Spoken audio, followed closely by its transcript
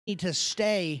need to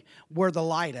stay where the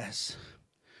light is.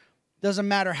 Doesn't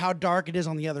matter how dark it is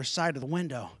on the other side of the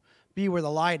window. Be where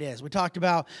the light is. We talked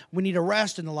about we need to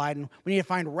rest in the light, and we need to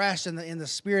find rest in the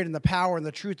Spirit and the power and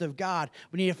the truth of God.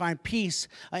 We need to find peace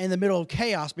in the middle of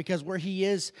chaos, because where He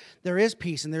is, there is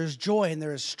peace and there's joy and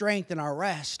there is strength in our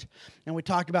rest. And we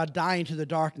talked about dying to the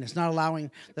darkness, not allowing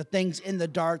the things in the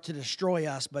dark to destroy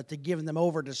us, but to give them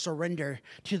over, to surrender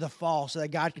to the fall, so that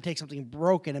God can take something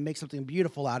broken and make something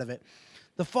beautiful out of it.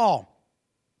 The fall.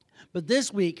 But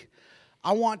this week,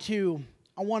 I want to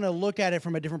look at it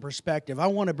from a different perspective. I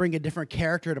want to bring a different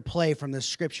character to play from this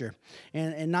scripture,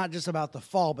 and not just about the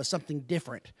fall, but something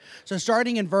different. So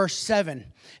starting in verse 7,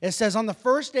 it says, on the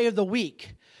first day of the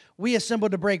week, we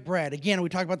assembled to break bread. Again, we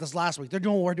talked about this last week. They're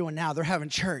doing what we're doing now. They're having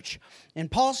church.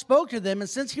 And Paul spoke to them, and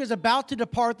since he was about to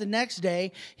depart the next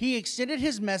day, he extended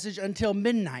his message until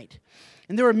midnight.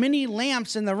 And there were many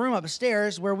lamps in the room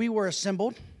upstairs where we were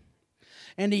assembled.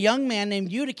 And a young man named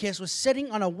Eutychus was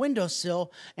sitting on a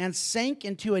windowsill and sank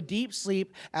into a deep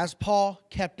sleep as Paul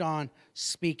kept on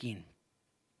speaking.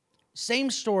 Same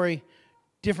story,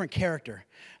 different character.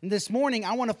 And this morning,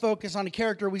 I want to focus on a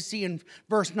character we see in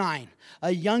verse 9.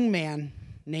 A young man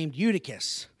named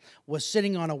Eutychus was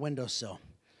sitting on a windowsill.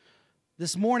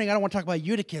 This morning, I don't want to talk about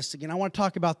Eutychus again. I want to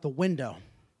talk about the window.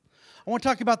 I want to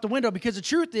talk about the window because the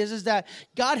truth is that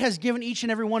God has given each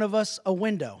and every one of us a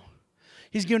window.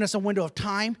 He's given us a window of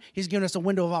time. He's given us a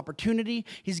window of opportunity.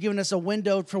 He's given us a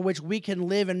window for which we can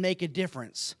live and make a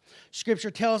difference.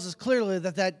 Scripture tells us clearly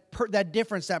that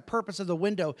difference, that purpose of the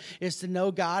window is to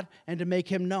know God and to make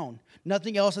Him known.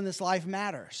 Nothing else in this life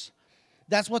matters.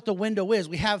 That's what the window is.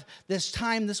 We have this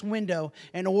time, this window,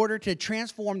 in order to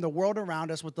transform the world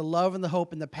around us with the love and the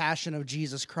hope and the passion of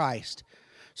Jesus Christ.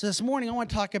 So this morning, I want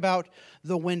to talk about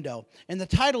the window. And the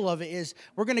title of it is,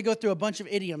 we're going to go through a bunch of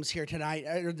idioms here tonight,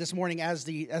 or this morning as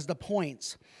the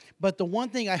points. But the one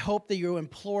thing I hope that you're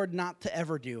implored not to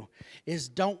ever do is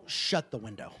don't shut the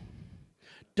window.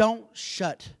 Don't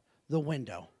shut the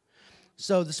window.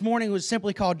 So this morning was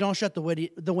simply called Don't Shut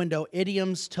the Window,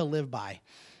 Idioms to Live By.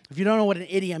 If you don't know what an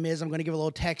idiom is, I'm going to give a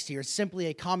little text here. It's simply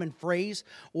a common phrase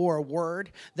or a word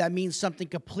that means something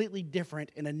completely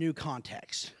different in a new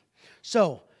context.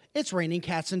 So, it's raining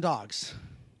cats and dogs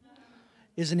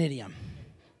is an idiom.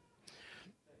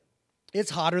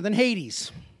 It's hotter than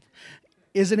Hades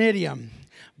is an idiom,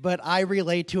 but I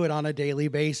relate to it on a daily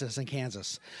basis in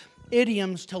Kansas.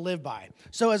 Idioms to live by.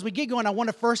 So as we get going, I want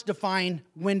to first define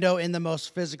window in the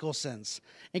most physical sense.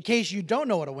 In case you don't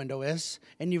know what a window is,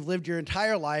 and you've lived your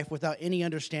entire life without any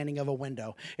understanding of a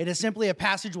window, it is simply a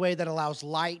passageway that allows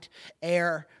light,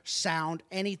 air, sound,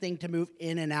 anything to move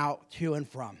in and out, to and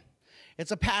from.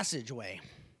 It's a passageway.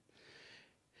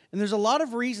 And there's a lot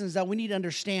of reasons that we need to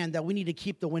understand that we need to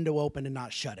keep the window open and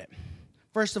not shut it.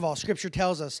 First of all, Scripture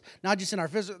tells us, not just in our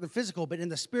physical, but in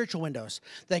the spiritual windows,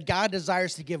 that God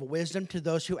desires to give wisdom to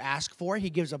those who ask for it. He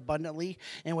gives abundantly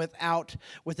and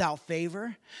without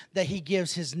favor. That He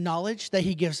gives His knowledge, that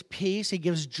He gives peace, He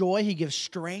gives joy, He gives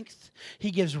strength, He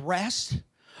gives rest.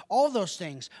 All those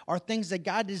things are things that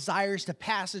God desires to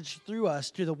passage through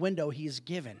us to the window He has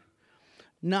given,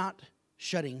 not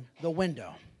shutting the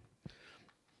window.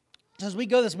 So as we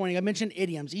go this morning, I mentioned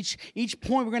idioms. Each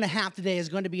point we're going to have today is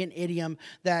going to be an idiom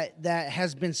that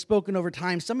has been spoken over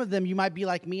time. Some of them you might be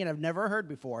like me and have never heard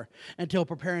before until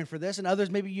preparing for this, and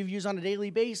others maybe you've used on a daily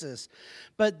basis.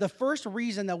 But the first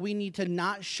reason that we need to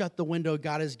not shut the window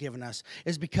God has given us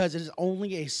is because it is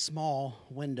only a small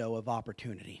window of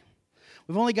opportunity.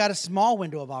 We've only got a small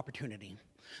window of opportunity.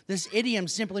 This idiom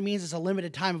simply means it's a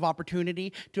limited time of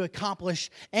opportunity to accomplish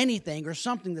anything or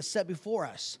something that's set before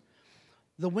us.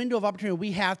 The window of opportunity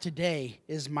we have today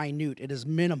is minute. It is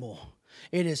minimal.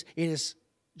 It is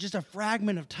just a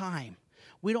fragment of time.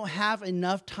 We don't have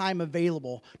enough time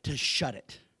available to shut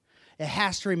it. It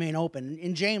has to remain open.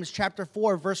 In James chapter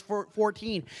 4, verse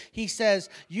 14, he says,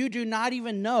 "You do not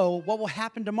even know what will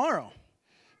happen tomorrow."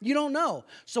 You don't know.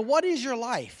 So what is your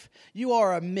life? You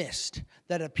are a mist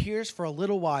that appears for a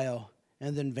little while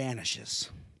and then vanishes.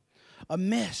 A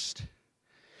mist.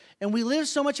 And we live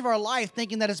so much of our life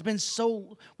thinking that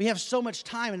we have so much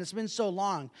time and it's been so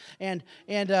long. And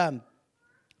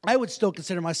I would still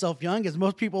consider myself young, as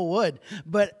most people would.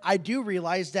 But I do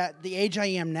realize that the age I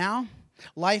am now,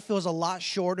 life feels a lot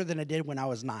shorter than it did when I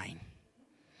was 9.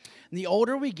 And the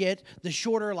older we get, the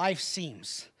shorter life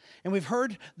seems. And we've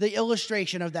heard the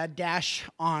illustration of that dash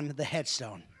on the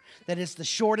headstone, that it's the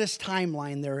shortest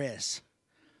timeline there is.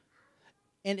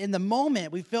 And in the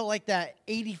moment, we felt like that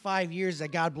 85 years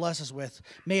that God blessed us with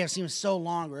may have seemed so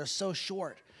long or so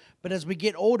short. But as we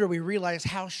get older, we realize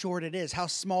how short it is, how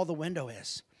small the window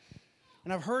is.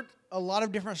 And I've heard a lot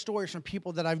of different stories from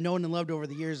people that I've known and loved over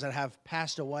the years that have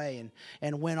passed away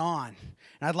and went on.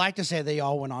 And I'd like to say they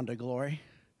all went on to glory.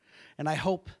 And I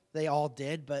hope they all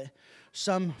did, but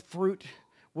some fruit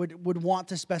would want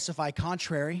to specify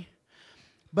contrary.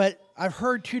 But I've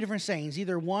heard two different sayings.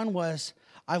 Either one was,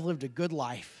 I've lived a good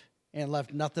life and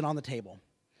left nothing on the table.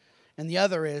 And the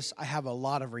other is, I have a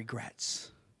lot of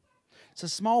regrets. It's a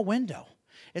small window.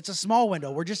 It's a small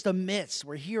window. We're just amidst.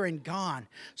 We're here and gone.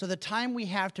 So the time we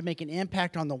have to make an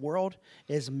impact on the world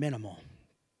is minimal.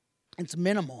 It's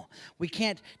minimal. We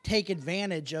can't take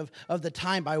advantage of the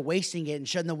time by wasting it and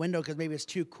shutting the window because maybe it's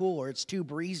too cool or it's too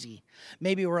breezy.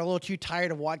 Maybe we're a little too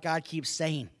tired of what God keeps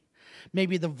saying.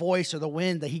 Maybe the voice or the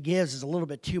wind that he gives is a little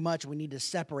bit too much. We need to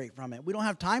separate from it. We don't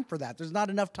have time for that. There's not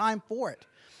enough time for it.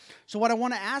 So what I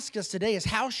want to ask us today is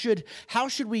how should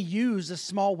we use this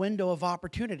small window of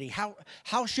opportunity?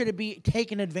 How should it be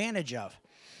taken advantage of?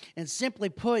 And simply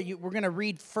put, we're going to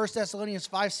read 1 Thessalonians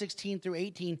 5:16 through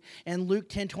 18 and Luke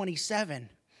 10:27.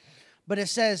 But it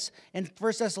says in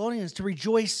 1 Thessalonians to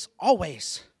rejoice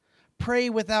always, pray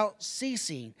without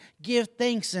ceasing, give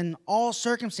thanks in all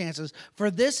circumstances, for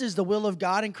this is the will of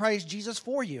God in Christ Jesus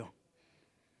for you.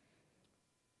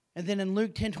 And then in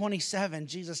Luke 10:27,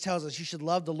 Jesus tells us you should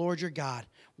love the Lord your God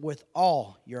with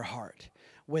all your heart,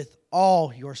 with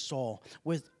all your soul,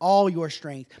 with all your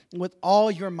strength, with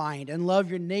all your mind, and love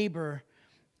your neighbor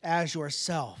as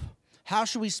yourself. How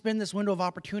should we spend this window of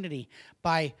opportunity?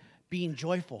 By being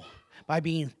joyful, by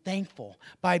being thankful,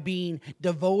 by being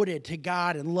devoted to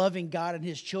God and loving God and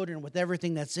his children with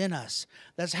everything that's in us.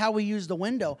 That's how we use the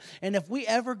window. And if we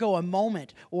ever go a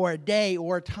moment or a day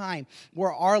or a time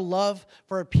where our love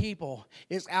for people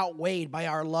is outweighed by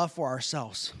our love for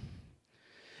ourselves,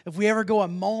 if we ever go a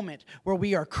moment where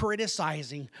we are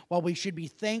criticizing what we should be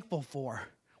thankful for,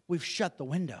 we've shut the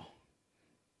window.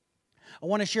 I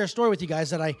want to share a story with you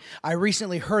guys that I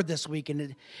recently heard this week,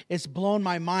 and it's blown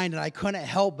my mind, and I couldn't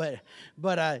help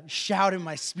but shout in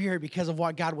my spirit because of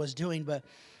what God was doing. But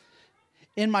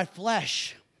in my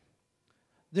flesh,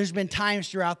 there's been times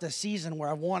throughout the season where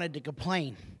I've wanted to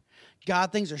complain.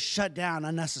 God, things are shut down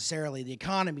unnecessarily. The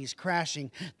economy is crashing.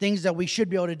 Things that we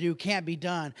should be able to do can't be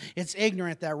done. It's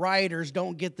ignorant that rioters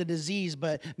don't get the disease,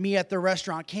 but me at the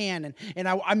restaurant can. And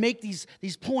I make these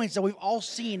points that we've all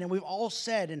seen and we've all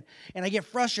said, and I get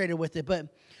frustrated with it. But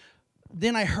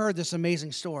then I heard this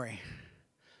amazing story.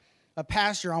 A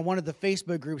pastor on one of the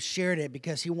Facebook groups shared it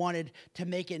because he wanted to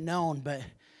make it known, but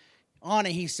on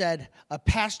it he said, a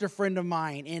pastor friend of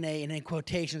mine, and in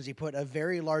quotations he put, a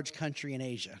very large country in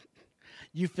Asia.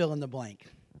 You fill in the blank.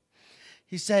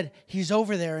 He said he's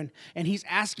over there and he's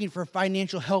asking for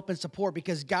financial help and support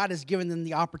because God has given them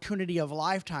the opportunity of a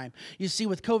lifetime. You see,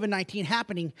 with COVID-19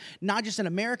 happening, not just in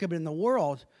America, but in the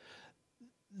world,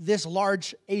 this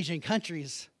large Asian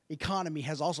country's economy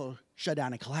has also shut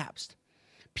down and collapsed.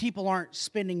 People aren't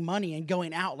spending money and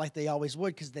going out like they always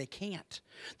would because they can't.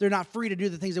 They're not free to do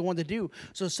the things they want to do.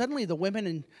 So suddenly the women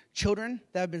and children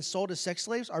that have been sold as sex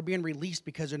slaves are being released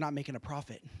because they're not making a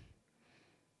profit.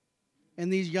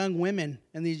 And these young women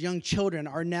and these young children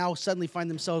are now suddenly find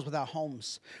themselves without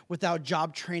homes, without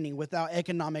job training, without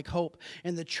economic hope.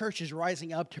 And the church is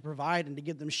rising up to provide and to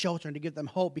give them shelter and to give them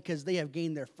hope because they have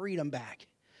gained their freedom back.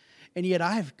 And yet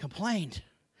I've complained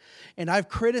and I've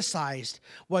criticized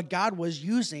what God was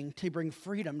using to bring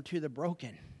freedom to the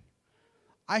broken.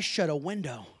 I shut a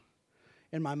window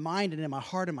in my mind and in my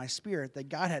heart and my spirit that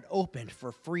God had opened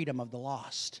for freedom of the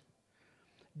lost.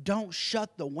 Don't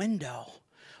shut the window.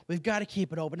 We've got to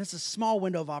keep it open. It's a small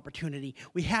window of opportunity.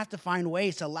 We have to find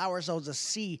ways to allow ourselves to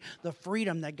see the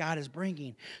freedom that God is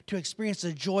bringing, to experience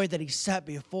the joy that he's set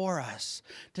before us,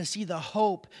 to see the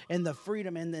hope and the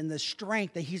freedom and the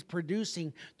strength that he's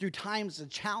producing through times of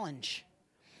challenge.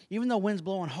 Even though wind's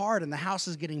blowing hard and the house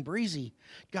is getting breezy,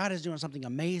 God is doing something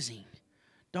amazing.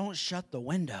 Don't shut the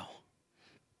window.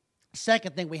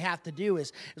 Second thing we have to do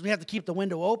is we have to keep the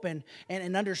window open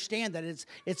and understand that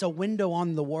it's a window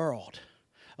on the world.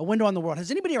 A window on the world.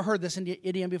 Has anybody ever heard this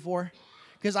idiom before?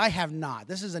 Because I have not.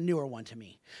 This is a newer one to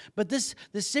me. But this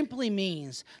simply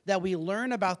means that we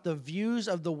learn about the views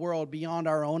of the world beyond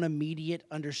our own immediate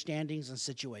understandings and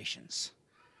situations.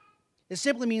 It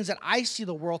simply means that I see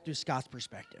the world through Scott's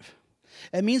perspective.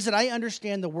 It means that I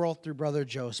understand the world through Brother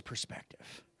Joe's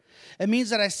perspective. It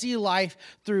means that I see life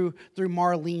through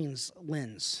Marlene's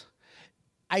lens.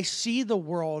 I see the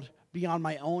world beyond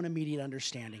my own immediate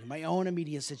understanding, my own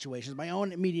immediate situations, my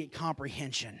own immediate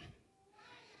comprehension.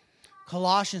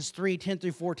 Colossians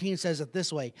 3:10-14 says it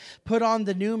this way, put on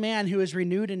the new man who is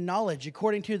renewed in knowledge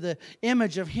according to the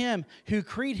image of him who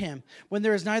created him, when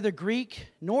there is neither Greek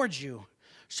nor Jew,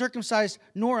 circumcised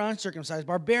nor uncircumcised,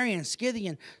 barbarian,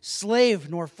 Scythian, slave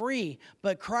nor free,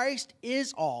 but Christ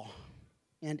is all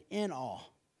and in all.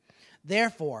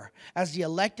 Therefore, as the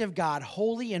elect of God,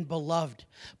 holy and beloved,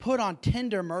 put on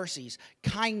tender mercies,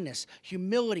 kindness,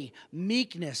 humility,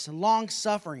 meekness, and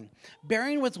long-suffering,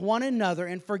 bearing with one another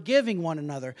and forgiving one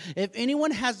another. If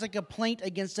anyone has a complaint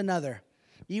against another,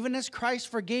 even as Christ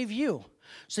forgave you,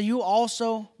 so you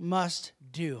also must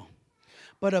do.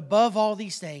 But above all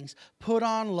these things, put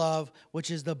on love,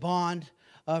 which is the bond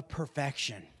of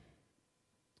perfection.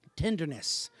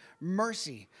 Tenderness,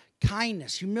 mercy,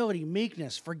 kindness, humility,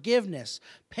 meekness, forgiveness,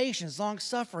 patience,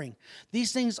 long-suffering.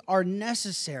 These things are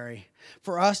necessary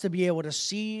for us to be able to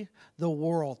see the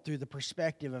world through the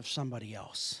perspective of somebody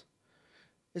else.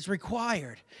 It's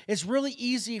required. It's really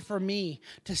easy for me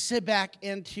to sit back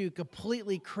and to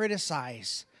completely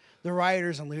criticize the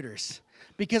rioters and looters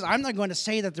because I'm not going to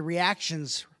say that the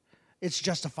reactions, it's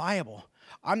justifiable.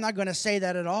 I'm not going to say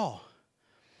that at all.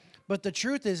 But the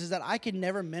truth is that I can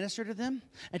never minister to them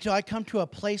until I come to a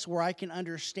place where I can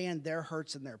understand their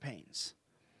hurts and their pains.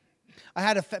 I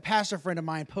had a pastor friend of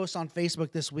mine post on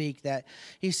Facebook this week that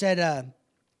he said,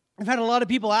 I've had a lot of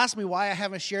people ask me why I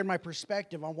haven't shared my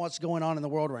perspective on what's going on in the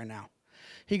world right now.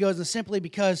 He goes, and simply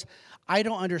because I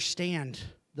don't understand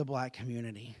the black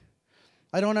community.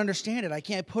 I don't understand it. I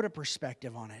can't put a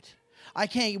perspective on it. I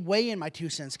can't weigh in my 2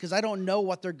 cents because I don't know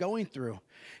what they're going through.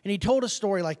 And he told a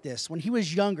story like this. When he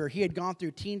was younger, he had gone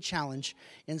through Teen Challenge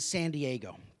in San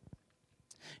Diego.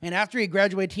 And after he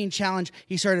graduated Teen Challenge,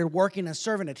 he started working and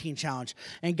serving at Teen Challenge.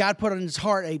 And God put on his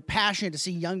heart a passion to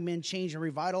see young men change and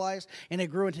revitalize, and it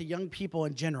grew into young people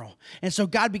in general. And so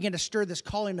God began to stir this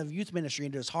calling of youth ministry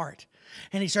into his heart.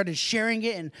 And he started sharing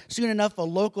it, and soon enough, a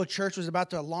local church was about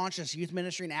to launch this youth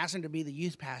ministry and asked him to be the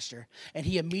youth pastor. And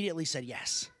he immediately said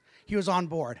yes. He was on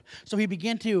board. So he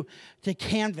began to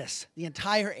canvass the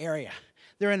entire area.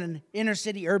 They're in an inner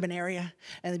city urban area,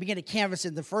 and they began to canvass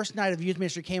it. The first night of youth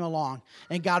ministry came along,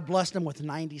 and God blessed them with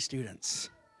 90 students.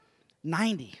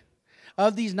 90.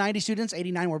 Of these 90 students,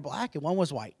 89 were black, and 1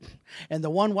 was white. And the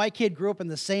one white kid grew up in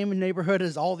the same neighborhood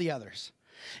as all the others.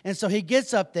 And so he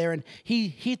gets up there, and he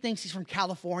thinks he's from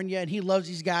California, and he loves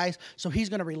these guys, so he's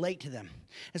going to relate to them.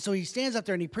 And so he stands up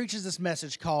there, and he preaches this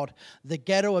message called The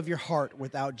Ghetto of Your Heart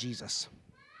Without Jesus.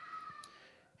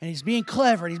 And he's being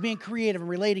clever, and he's being creative and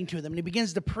relating to them, and he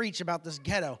begins to preach about this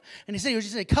ghetto. And he said he was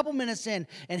just a couple minutes in,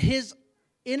 and his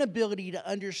inability to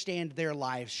understand their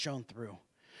lives shone through.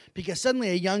 Because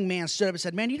suddenly a young man stood up and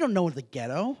said, man, you don't know the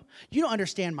ghetto. You don't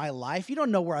understand my life. You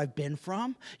don't know where I've been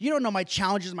from. You don't know my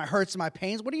challenges, my hurts, and my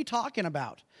pains. What are you talking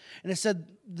about? And it said,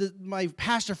 my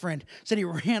pastor friend said he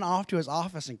ran off to his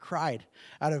office and cried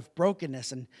out of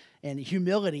brokenness and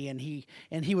humility, and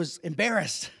he was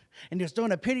embarrassed. And he was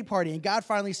throwing a pity party, and God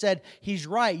finally said, he's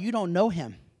right. You don't know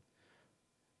him.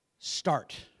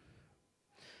 Start.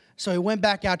 So he went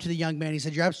back out to the young man. He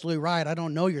said, you're absolutely right. I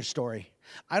don't know your story.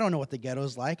 I don't know what the ghetto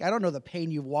is like. I don't know the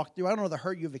pain you've walked through. I don't know the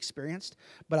hurt you've experienced,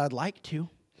 but I'd like to.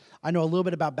 I know a little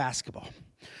bit about basketball.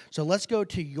 So let's go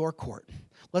to your court.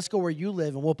 Let's go where you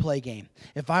live, and we'll play a game.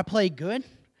 If I play good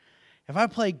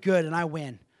and I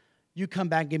win, you come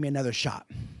back and give me another shot.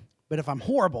 But if I'm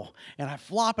horrible and I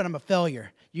flop and I'm a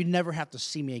failure, you never have to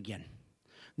see me again.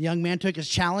 The young man took his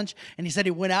challenge, and he said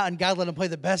he went out, and God let him play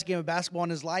the best game of basketball in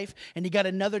his life, and he got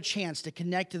another chance to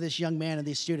connect to this young man and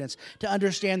these students, to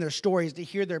understand their stories, to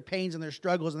hear their pains and their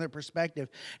struggles and their perspective,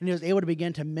 and he was able to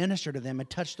begin to minister to them and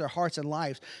touch their hearts and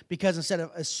lives, because instead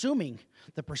of assuming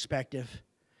the perspective,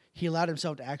 he allowed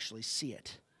himself to actually see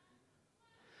it.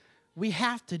 We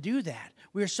have to do that.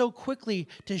 We are so quickly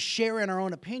to share in our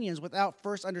own opinions without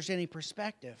first understanding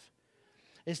perspective.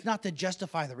 It's not to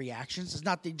justify the reactions. It's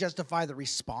not to justify the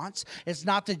response. It's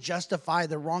not to justify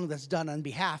the wrong that's done on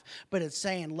behalf. But it's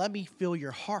saying, let me feel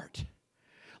your heart.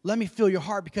 Let me feel your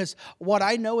heart. Because what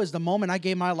I know is the moment I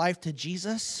gave my life to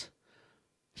Jesus,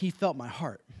 he felt my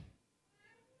heart.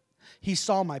 He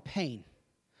saw my pain.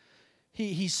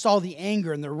 He saw the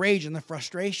anger and the rage and the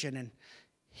frustration. And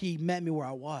he met me where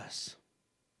I was.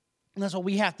 And that's what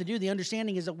we have to do. The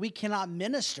understanding is that we cannot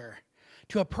minister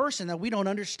to a person that we don't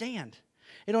understand.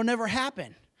 It'll never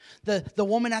happen. The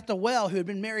woman at the well who had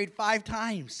been married 5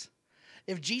 times,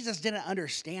 if Jesus didn't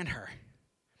understand her,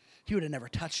 he would have never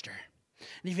touched her.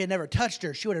 And if he had never touched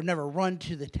her, she would have never run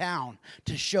to the town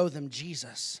to show them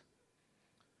Jesus.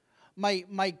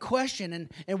 My question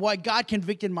and what God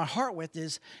convicted my heart with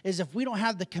is if we don't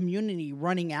have the community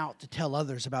running out to tell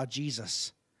others about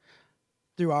Jesus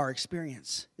through our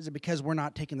experience, is it because we're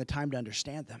not taking the time to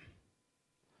understand them?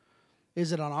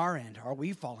 Is it on our end? Are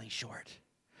we falling short?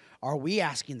 Are we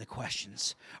asking the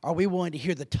questions? Are we willing to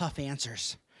hear the tough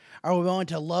answers? Are we willing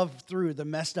to love through the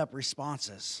messed up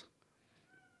responses?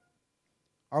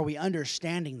 Are we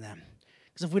understanding them?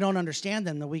 Because if we don't understand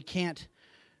them, then we can't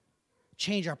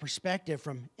change our perspective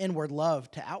from inward love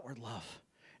to outward love.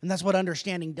 And that's what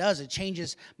understanding does. It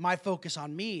changes my focus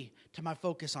on me to my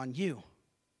focus on you.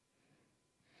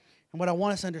 And what I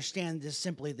want us to understand is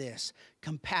simply this: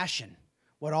 compassion.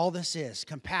 What all this is,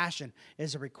 compassion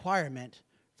is a requirement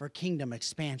for kingdom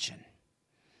expansion.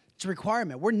 It's a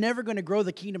requirement. We're never going to grow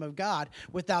the kingdom of God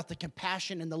without the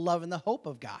compassion and the love and the hope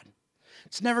of God.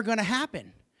 It's never going to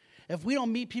happen. If we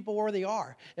don't meet people where they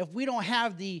are, if we don't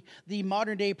have the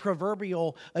modern day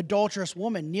proverbial adulterous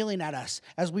woman kneeling at us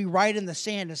as we write in the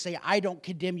sand and say, I don't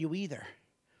condemn you either.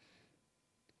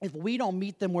 If we don't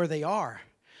meet them where they are,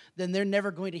 then they're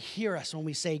never going to hear us when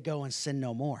we say, go and sin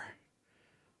no more.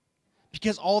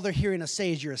 Because all they're hearing us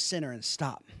say is you're a sinner and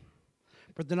stop.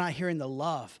 But they're not hearing the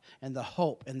love and the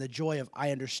hope and the joy of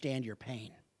I understand your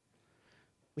pain.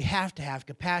 We have to have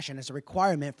compassion as a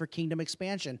requirement for kingdom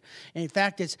expansion. And in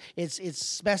fact, it's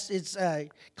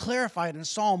clarified in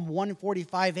Psalm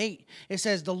 145:8. It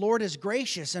says, the Lord is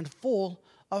gracious and full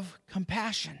of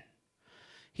compassion.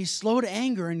 He's slow to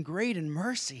anger and great in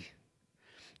mercy.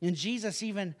 And Jesus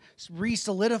even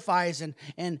re-solidifies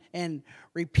and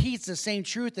repeats the same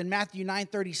truth in Matthew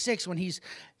 9:36 when he's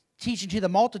teaching to the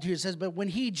multitude. It says, but when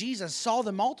Jesus saw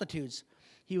the multitudes,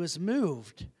 he was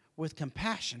moved with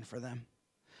compassion for them,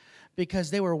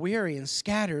 because they were weary and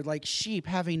scattered like sheep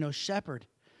having no shepherd.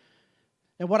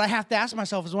 And what I have to ask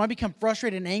myself is, when I become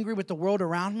frustrated and angry with the world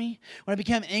around me, when I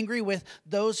become angry with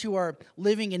those who are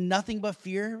living in nothing but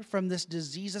fear from this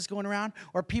disease that's going around,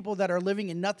 or people that are living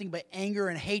in nothing but anger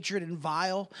and hatred and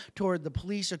vile toward the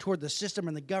police or toward the system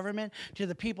and the government, to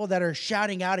the people that are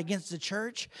shouting out against the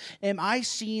church, am I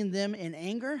seeing them in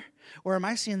anger, or am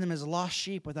I seeing them as lost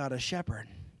sheep without a shepherd?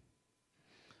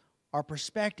 Our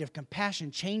perspective, compassion,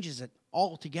 changes it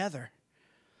altogether.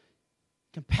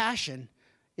 Compassion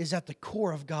is at the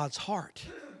core of God's heart.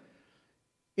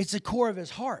 It's the core of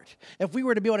his heart. If we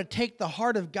were to be able to take the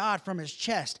heart of God from his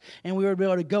chest and we were to be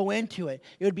able to go into it,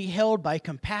 it would be held by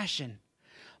compassion,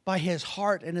 by his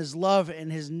heart and his love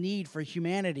and his need for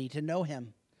humanity to know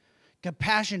him.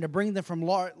 Compassion to bring them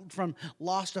from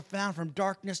lost to found, from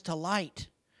darkness to light.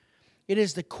 It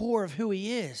is the core of who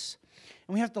he is.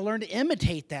 And we have to learn to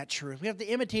imitate that truth. We have to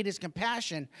imitate his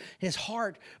compassion, his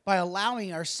heart, by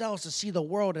allowing ourselves to see the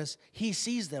world as he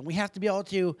sees them. We have to be able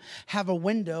to have a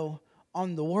window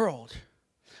on the world.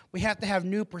 We have to have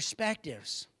new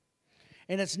perspectives.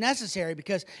 And it's necessary,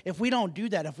 because if we don't do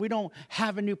that, if we don't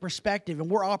have a new perspective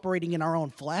and we're operating in our own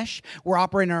flesh, we're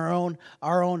operating our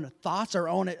own thoughts, our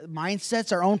own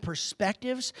mindsets, our own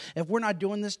perspectives, if we're not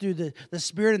doing this through the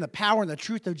Spirit and the power and the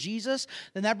truth of Jesus,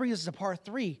 then that brings us to part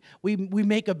 3. We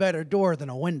make a better door than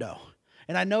a window.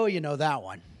 And I know you know that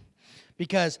one,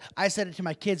 because I said it to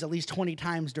my kids at least 20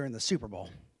 times during the Super Bowl.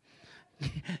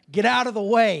 Get out of the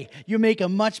way. You make a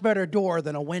much better door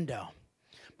than a window.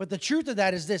 But the truth of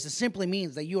that is this: it simply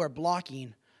means that you are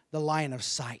blocking the line of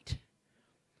sight.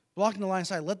 Blocking the line of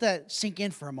sight. Let that sink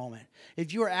in for a moment.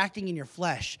 If you are acting in your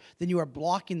flesh, then you are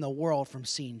blocking the world from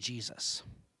seeing Jesus.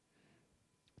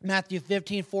 Matthew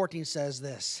 15:14 says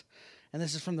this, and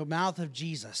this is from the mouth of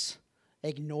Jesus: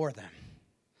 ignore them.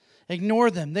 Ignore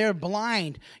them. They're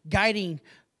blind,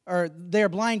 they're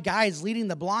blind guides leading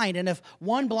the blind. And if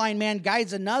one blind man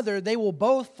guides another, they will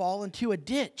both fall into a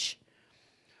ditch.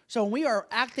 So when we are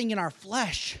acting in our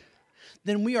flesh,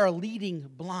 then we are leading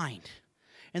blind.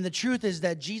 And the truth is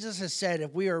that Jesus has said,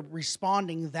 if we are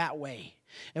responding that way,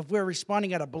 if we're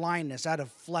responding out of blindness, out of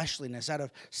fleshliness, out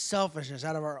of selfishness,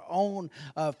 out of our own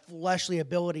fleshly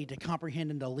ability to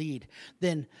comprehend and to lead,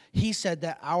 then he said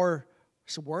that our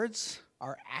words,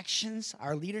 our actions,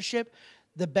 our leadership,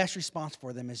 the best response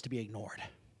for them is to be ignored.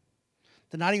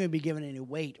 To not even be given any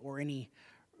weight or any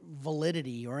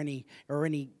validity or any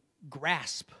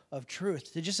grasp of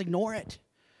truth, to just ignore it,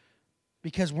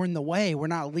 because we're in the way. We're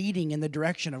not leading in the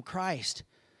direction of Christ.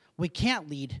 We can't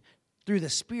lead through the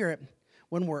Spirit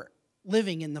when we're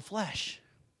living in the flesh,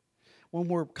 when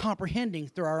we're comprehending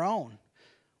through our own.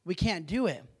 We can't do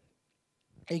it.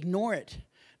 Ignore it.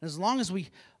 And as long as we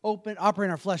operate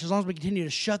in our flesh, as long as we continue to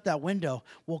shut that window,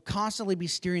 we'll constantly be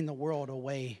steering the world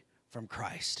away from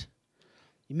Christ.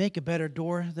 You make a better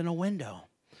door than a window.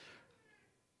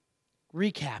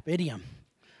 Recap, idiom,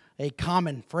 a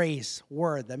common phrase,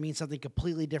 word that means something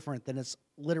completely different than its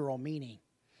literal meaning.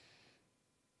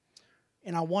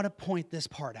 And I want to point this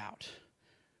part out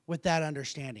with that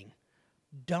understanding.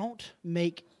 Don't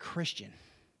make Christian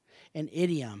an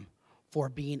idiom for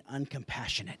being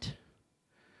uncompassionate.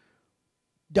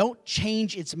 Don't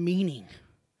change its meaning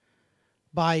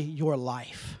by your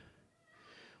life.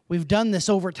 We've done this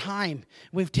over time.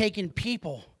 We've taken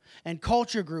people and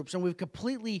culture groups and we've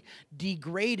completely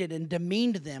degraded and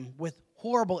demeaned them with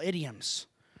horrible idioms.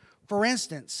 For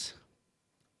instance,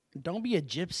 don't be a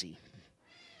gypsy.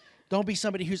 Don't be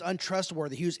somebody who's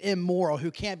untrustworthy, who's immoral,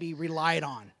 who can't be relied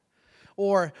on.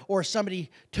 Or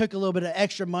somebody took a little bit of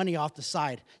extra money off the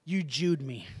side. You Jewed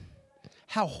me.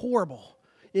 How horrible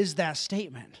is that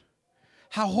statement?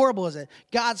 How horrible is it?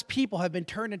 God's people have been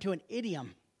turned into an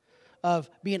idiom of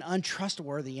being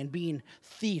untrustworthy and being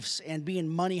thieves and being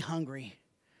money hungry.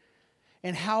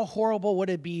 And how horrible would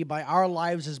it be by our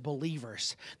lives as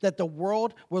believers that the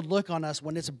world would look on us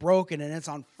when it's broken and it's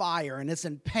on fire and it's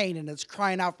in pain and it's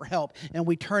crying out for help and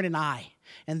we turn an eye.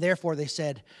 And therefore they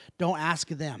said, don't ask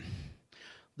them.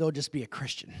 They'll just be a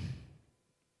Christian.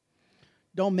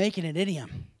 Don't make it an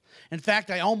idiom. In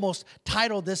fact, I almost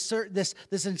titled this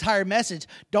entire message,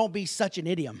 Don't Be Such an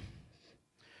Idiom.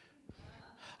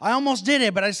 I almost did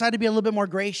it, but I decided to be a little bit more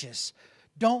gracious.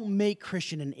 Don't make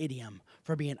Christian an idiom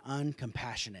for being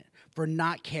uncompassionate, for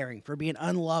not caring, for being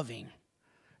unloving.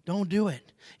 Don't do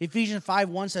it. Ephesians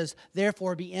 5:1 says,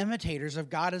 therefore be imitators of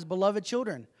God as beloved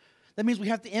children. That means we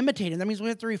have to imitate him. That means we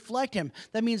have to reflect him.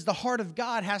 That means the heart of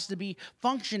God has to be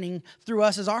functioning through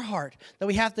us as our heart. That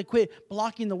we have to quit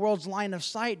blocking the world's line of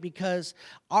sight because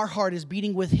our heart is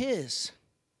beating with his.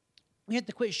 We have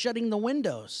to quit shutting the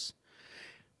windows.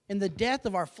 And the death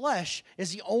of our flesh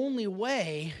is the only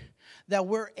way that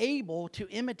we're able to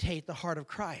imitate the heart of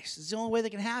Christ. It's the only way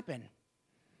that can happen.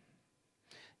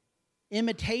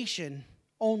 Imitation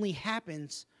only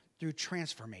happens through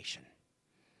transformation.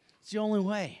 It's the only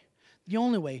way. The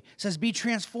only way. It says, be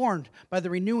transformed by the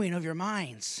renewing of your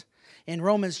minds. In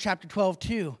Romans chapter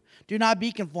 12:2, do not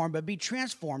be conformed, but be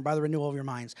transformed by the renewal of your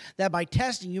minds, that by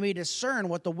testing you may discern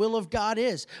what the will of God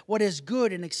is, what is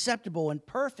good and acceptable and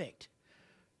perfect.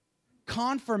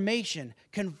 Confirmation,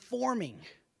 conforming,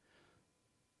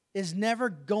 is never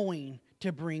going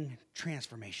to bring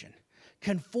transformation.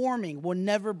 Conforming will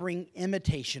never bring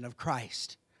imitation of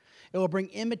Christ. It will bring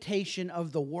imitation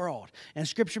of the world. And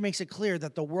Scripture makes it clear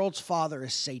that the world's father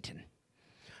is Satan.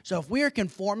 So if we are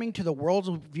conforming to the world's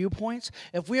viewpoints,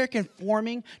 if we are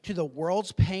conforming to the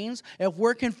world's pains, if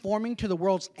we're conforming to the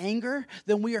world's anger,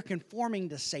 then we are conforming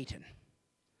to Satan.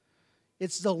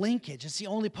 It's the linkage. It's the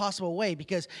only possible way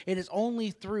because it is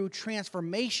only through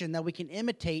transformation that we can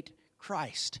imitate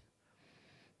Christ.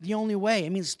 The only way.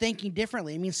 It means thinking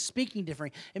differently. It means speaking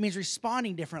differently. It means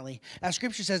responding differently. As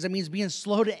Scripture says, it means being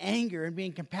slow to anger and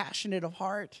being compassionate of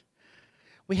heart.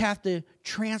 We have to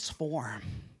transform.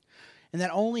 And that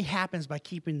only happens by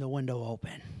keeping the window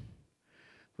open.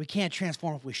 We can't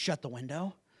transform if we shut the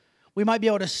window. We might be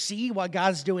able to see what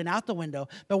God's doing out the window,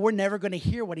 but we're never going to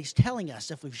hear what he's telling us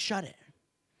if we've shut it.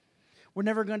 We're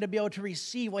never going to be able to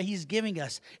receive what he's giving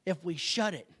us if we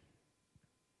shut it.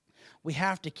 We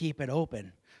have to keep it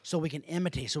open so we can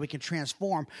imitate, so we can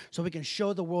transform, so we can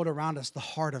show the world around us the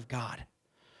heart of God.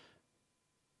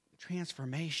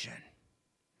 Transformation.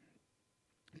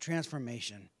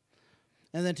 Transformation.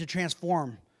 And then to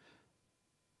transform,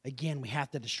 again, we have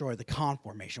to destroy the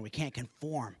conformation. We can't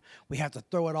conform. We have to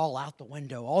throw it all out the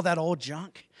window. All that old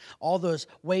junk, all those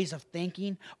ways of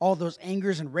thinking, all those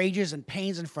angers and rages and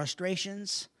pains and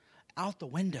frustrations, out the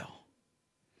window.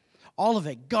 All of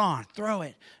it gone. Throw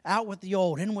it out with the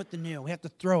old, in with the new. We have to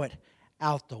throw it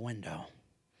out the window.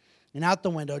 And out the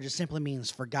window just simply means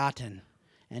forgotten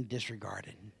and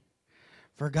disregarded.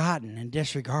 Forgotten and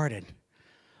disregarded.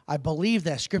 I believe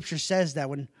that Scripture says that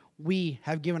when we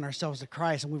have given ourselves to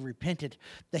Christ and we've repented,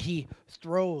 that he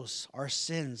throws our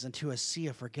sins into a sea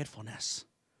of forgetfulness.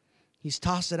 He's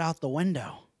tossed it out the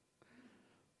window.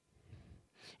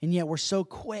 And yet we're so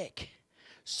quick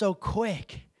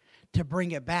to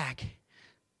bring it back,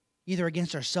 either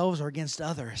against ourselves or against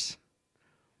others.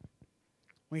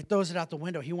 When he throws it out the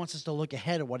window, he wants us to look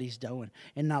ahead at what he's doing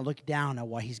and not look down at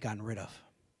what he's gotten rid of.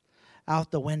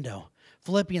 Out the window.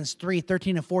 Philippians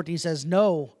 3:13 and 14 says,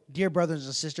 no, dear brothers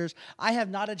and sisters, I have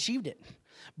not achieved it,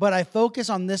 but I focus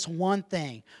on this one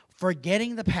thing,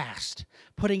 forgetting the past,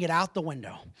 putting it out the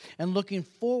window, and looking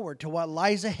forward to what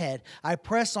lies ahead. I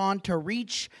press on to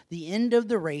reach the end of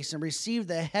the race and receive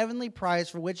the heavenly prize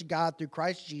for which God, through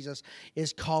Christ Jesus,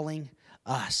 is calling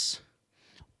us.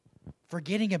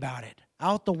 Forgetting about it,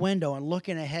 out the window, and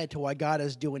looking ahead to what God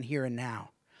is doing here and now.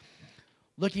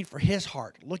 Looking for his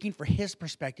heart, looking for his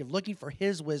perspective, looking for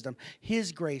his wisdom,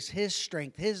 his grace, his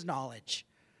strength, his knowledge.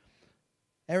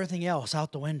 Everything else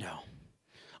out the window.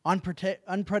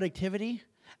 Unproductivity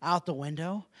out the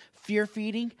window. Fear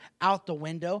feeding, out the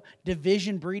window.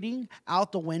 Division breeding,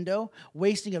 out the window.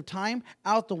 Wasting of time,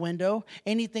 out the window.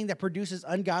 Anything that produces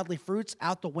ungodly fruits,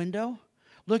 out the window.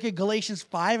 Look at Galatians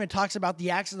 5 and talks about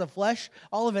the acts of the flesh,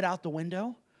 all of it out the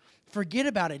window. Forget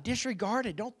about it. Disregard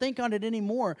it. Don't think on it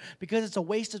anymore because it's a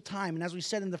waste of time. And as we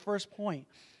said in the first point,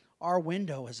 our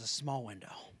window is a small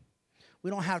window. We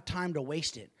don't have time to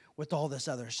waste it with all this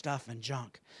other stuff and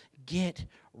junk. Get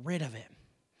rid of it.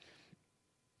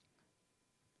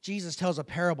 Jesus tells a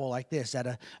parable like this,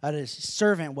 that a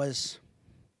servant was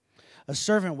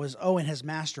owing his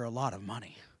master a lot of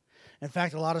money. In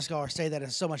fact, a lot of scholars say that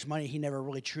it's so much money he never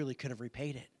really truly could have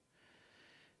repaid it.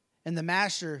 And the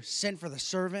master sent for the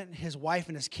servant, his wife,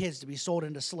 and his kids to be sold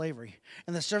into slavery.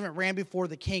 And the servant ran before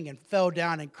the king and fell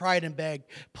down and cried and begged,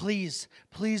 please,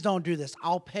 please don't do this.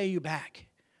 I'll pay you back.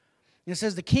 And it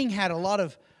says the king had a lot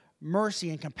of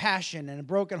mercy and compassion and a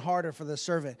broken heart for the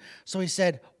servant. So he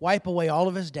said, wipe away all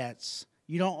of his debts.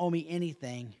 You don't owe me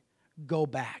anything. Go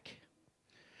back.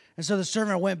 And so the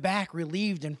servant went back,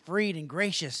 relieved and freed and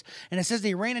gracious. And it says that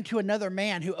he ran into another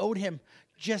man who owed him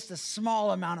just a small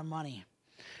amount of money.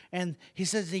 And he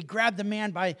says he grabbed the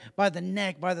man by the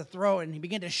neck, by the throat, and he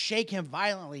began to shake him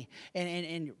violently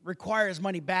and require his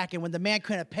money back. And when the man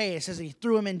couldn't pay, it says that he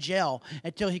threw him in jail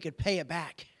until he could pay it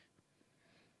back.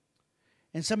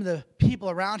 And some of the people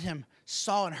around him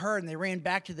saw and heard, and they ran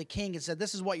back to the king and said,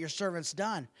 this is what your servant's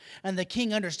done. And the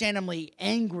king, understandably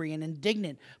angry and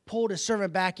indignant, pulled his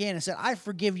servant back in and said, I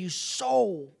forgive you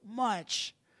so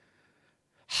much.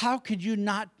 How could you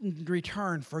not in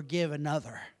return forgive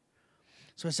another?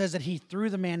 So it says that he threw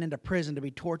the man into prison to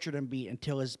be tortured and beat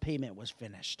until his payment was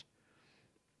finished.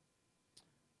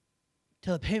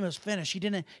 Till the payment was finished. He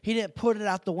didn't put it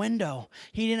out the window.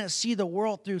 He didn't see the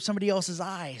world through somebody else's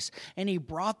eyes. And he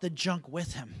brought the junk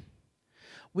with him.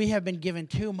 We have been given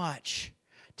too much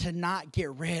to not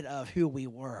get rid of who we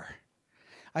were.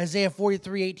 Isaiah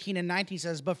 43:18 and 19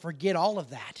 says, but forget all of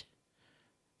that.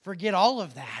 Forget all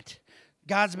of that.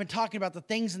 God's been talking about the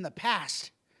things in the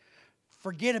past.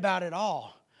 Forget about it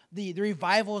all. The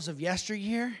revivals of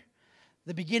yesteryear,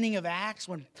 the beginning of Acts,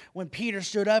 when Peter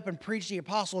stood up and preached the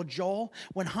Apostle Joel,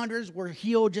 when hundreds were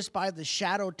healed just by the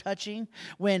shadow touching,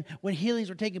 when healings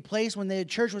were taking place, when the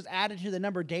church was added to the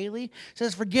number daily, it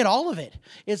says forget all of it.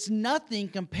 It's nothing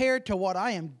compared to what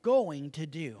I am going to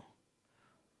do.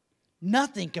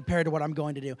 Nothing compared to what I'm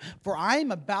going to do. For I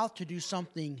am about to do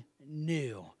something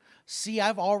new. See,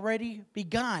 I've already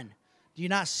begun. Do you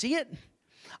not see it?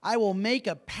 I will make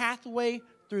a pathway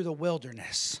through the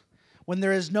wilderness. When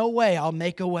there is no way, I'll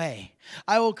make a way.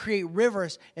 I will create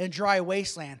rivers in dry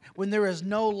wasteland. When there is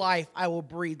no life, I will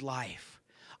breathe life.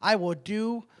 I will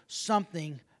do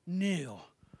something new.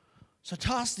 So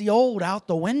toss the old out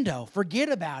the window. Forget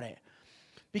about it.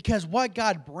 Because what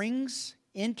God brings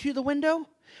into the window,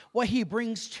 what he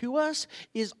brings to us,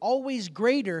 is always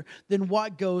greater than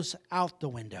what goes out the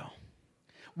window.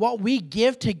 What we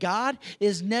give to God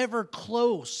is never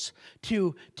close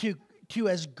to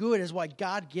as good as what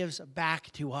God gives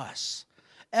back to us.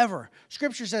 Ever.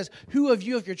 Scripture says, who of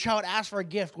you, if your child asks for a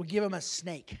gift, will give him a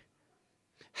snake?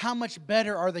 How much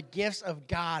better are the gifts of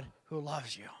God who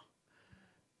loves you?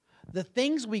 The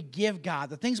things we give God,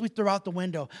 the things we throw out the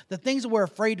window, the things that we're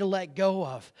afraid to let go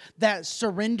of, that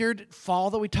surrendered fall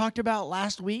that we talked about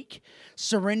last week,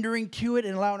 surrendering to it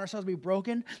and allowing ourselves to be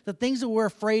broken, the things that we're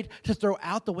afraid to throw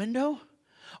out the window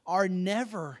are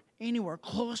never anywhere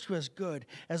close to as good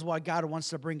as what God wants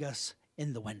to bring us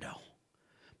in the window.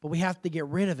 But we have to get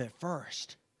rid of it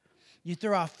first. You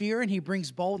throw out fear and he brings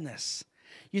boldness.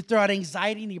 You throw out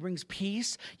anxiety and he brings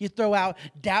peace. You throw out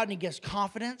doubt and he gives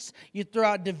confidence. You throw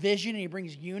out division and he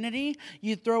brings unity.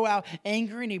 You throw out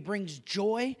anger and he brings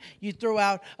joy. You throw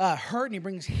out hurt and he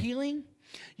brings healing.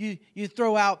 You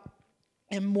throw out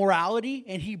immorality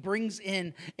and he brings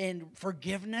in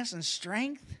forgiveness and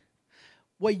strength.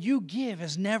 What you give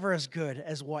is never as good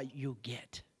as what you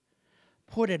get.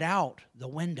 Put it out the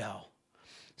window.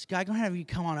 Scott, go ahead and have you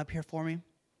come on up here for me.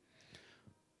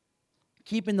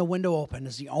 Keeping the window open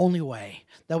is the only way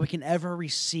that we can ever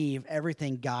receive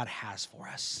everything God has for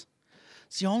us.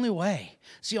 It's the only way.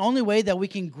 It's the only way that we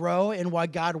can grow in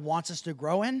what God wants us to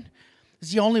grow in.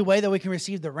 It's the only way that we can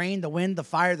receive the rain, the wind, the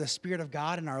fire, the Spirit of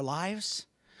God in our lives.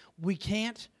 We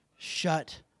can't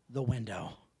shut the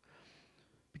window.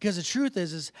 Because the truth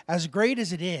is as great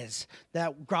as it is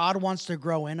that God wants to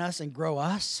grow in us and grow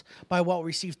us by what we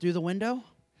receive through the window,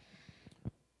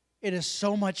 it is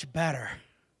so much better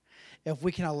if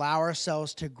we can allow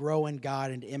ourselves to grow in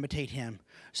God and to imitate him,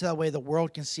 so that way the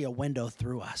world can see a window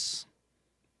through us.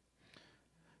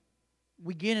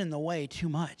 We get in the way too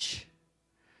much.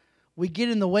 We get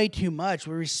in the way too much.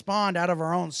 We respond out of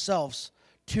our own selves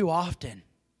too often.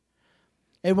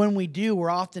 And when we do, we're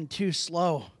often too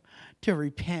slow to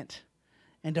repent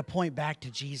and to point back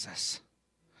to Jesus.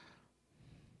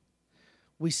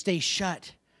 We stay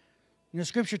shut.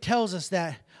 Scripture tells us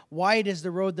that wide is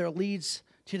the road that leads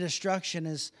to destruction,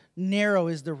 as narrow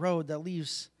is the road that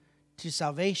leads to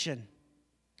salvation.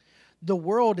 The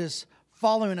world is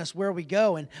following us where we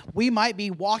go, and we might be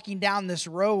walking down this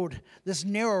road, this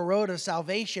narrow road of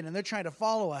salvation, and they're trying to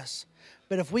follow us.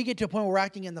 But if we get to a point where we're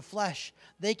acting in the flesh,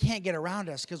 they can't get around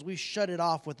us because we've shut it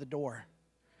off with the door.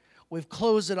 We've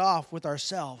closed it off with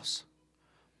ourselves.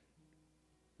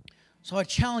 So I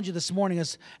challenge you this morning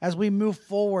as we move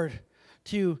forward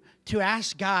to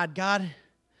ask God,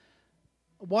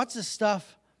 what's the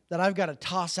stuff that I've got to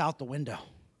toss out the window?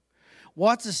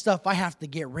 What's the stuff I have to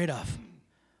get rid of?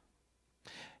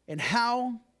 And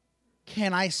how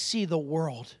can I see the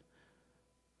world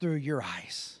through your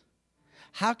eyes?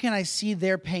 How can I see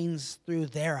their pains through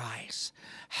their eyes?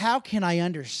 How can I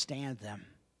understand them?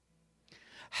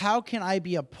 How can I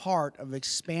be a part of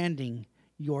expanding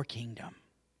your kingdom?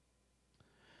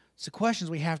 It's the questions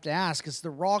we have to ask. It's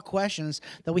the raw questions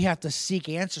that we have to seek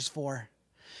answers for.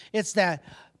 It's that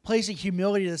place of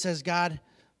humility that says, God,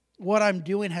 what I'm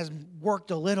doing has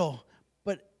worked a little,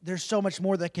 but there's so much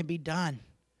more that can be done.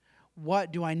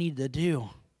 What do I need to do?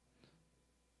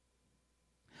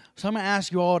 So I'm going to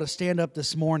ask you all to stand up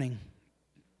this morning.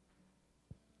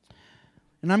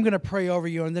 And I'm going to pray over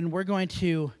you, and then we're going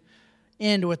to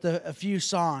end with a few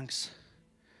songs.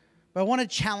 But I want to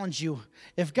challenge you.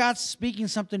 If God's speaking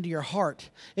something to your heart,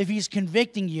 if He's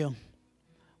convicting you,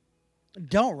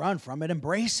 don't run from it.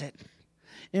 Embrace it.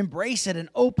 Embrace it and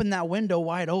open that window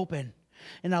wide open.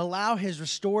 And allow His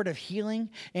restorative healing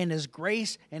and His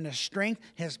grace and His strength,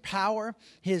 His power,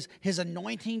 His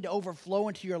anointing to overflow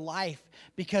into your life,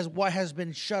 because what has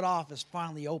been shut off is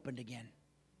finally opened again.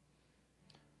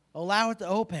 Allow it to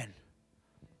open.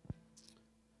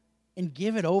 And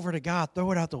give it over to God.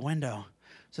 Throw it out the window.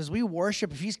 So as we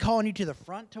worship, if He's calling you to the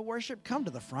front to worship, come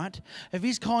to the front. If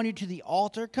He's calling you to the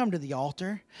altar, come to the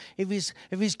altar. If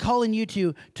He's calling you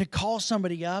to call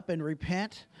somebody up and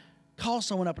repent, call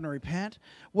someone up and repent.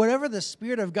 Whatever the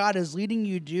Spirit of God is leading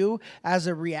you to do as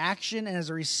a reaction and as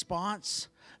a response,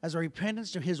 as a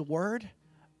repentance to His word,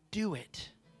 do it.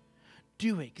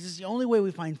 Do it, because it's the only way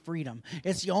we find freedom.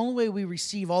 It's the only way we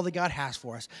receive all that God has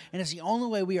for us. And it's the only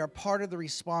way we are part of the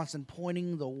response in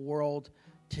pointing the world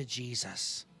to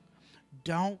Jesus.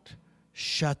 Don't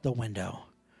shut the window.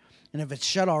 And if it's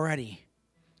shut already,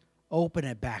 open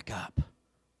it back up.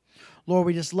 Lord,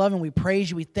 we just love and we praise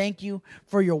you. We thank you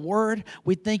for your word.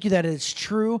 We thank you that it is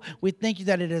true. We thank you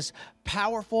that it is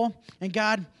powerful. And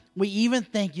God, we even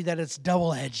thank you that it's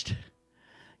double-edged.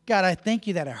 God, I thank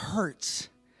you that it hurts.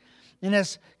 And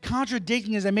as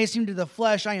contradicting as it may seem to the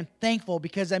flesh, I am thankful,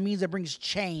 because that means it brings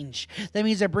change. That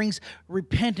means it brings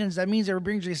repentance. That means it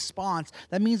brings response.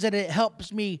 That means that it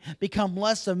helps me become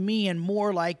less of me and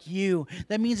more like you.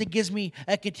 That means it gives me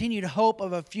a continued hope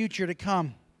of a future to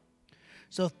come.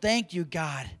 So thank you,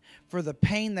 God, for the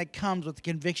pain that comes with the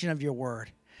conviction of your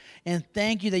word. And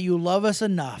thank you that you love us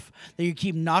enough that you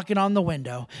keep knocking on the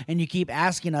window and you keep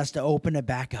asking us to open it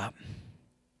back up.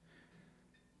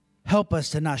 Help us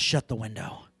to not shut the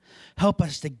window. Help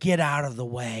us to get out of the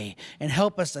way, and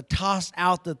help us to toss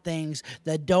out the things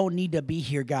that don't need to be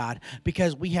here, God,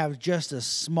 because we have just a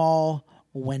small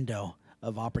window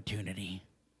of opportunity.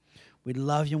 We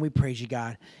love you and we praise you,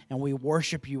 God, and we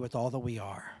worship you with all that we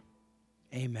are.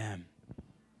 Amen.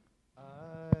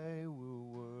 I will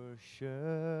worship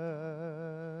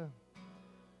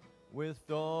with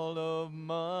all of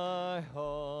my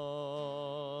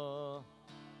heart,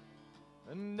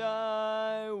 and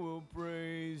I will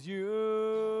praise you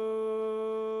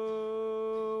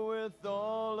with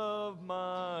all of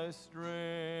my strength.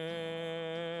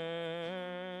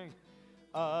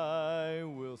 I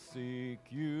will seek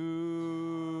you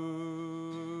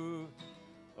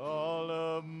all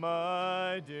of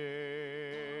my day,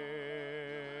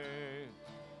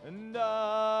 and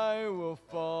I will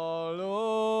follow,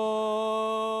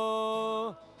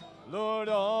 Lord,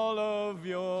 all of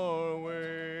your ways.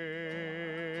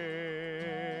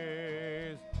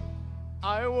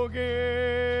 I will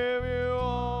give you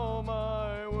all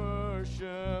my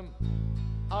worship.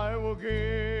 I will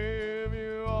give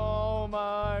you all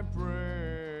my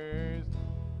praise.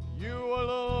 You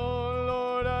alone,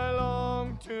 Lord, I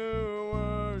long to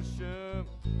worship.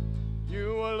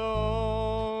 You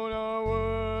alone are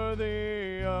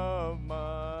worthy of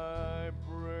my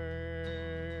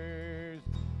praise.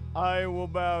 I will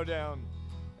bow down,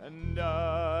 and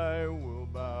I will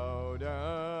bow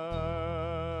down.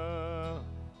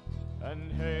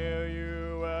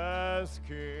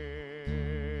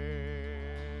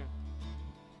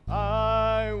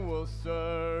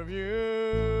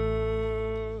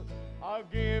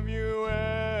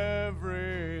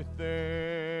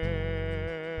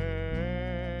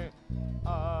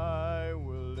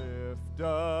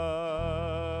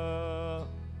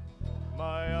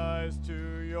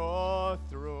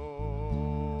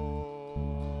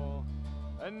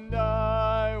 and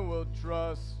I will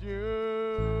trust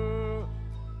you.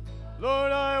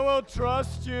 Lord, I will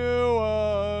trust you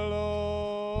alone.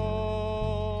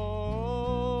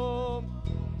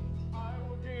 I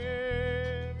will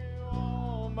give you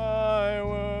all my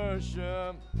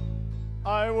worship.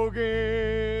 I will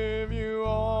give you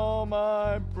all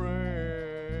my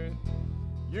praise.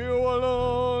 You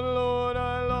alone, Lord,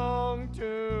 I long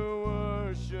to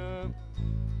worship.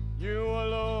 You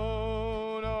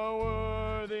alone are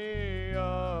worthy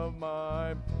of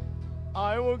my.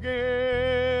 I will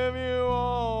give you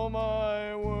all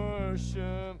my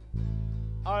worship.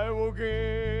 I will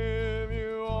give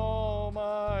you all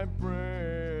my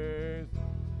praise.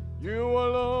 You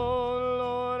alone,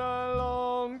 Lord, I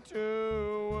long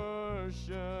to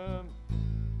worship.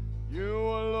 You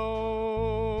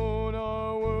alone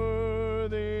are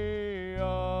worthy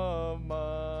of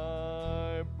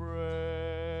my praise.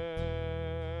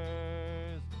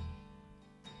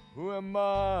 Who am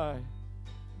I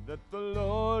that the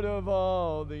Lord of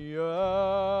all the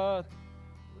earth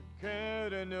would care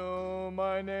to know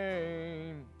my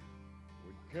name,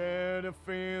 would care to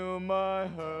feel my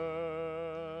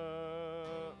hurt?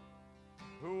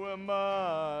 Who am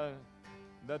I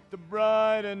that the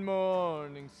bright and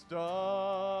morning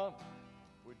star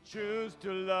would choose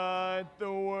to light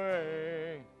the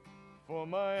way for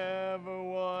my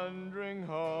ever-wandering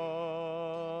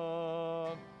heart?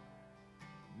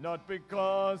 Not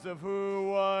because of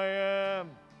who I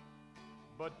am,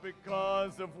 but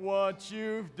because of what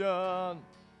you've done.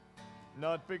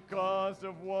 Not because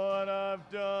of what I've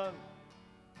done,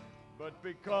 but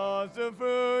because of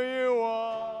who you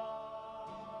are.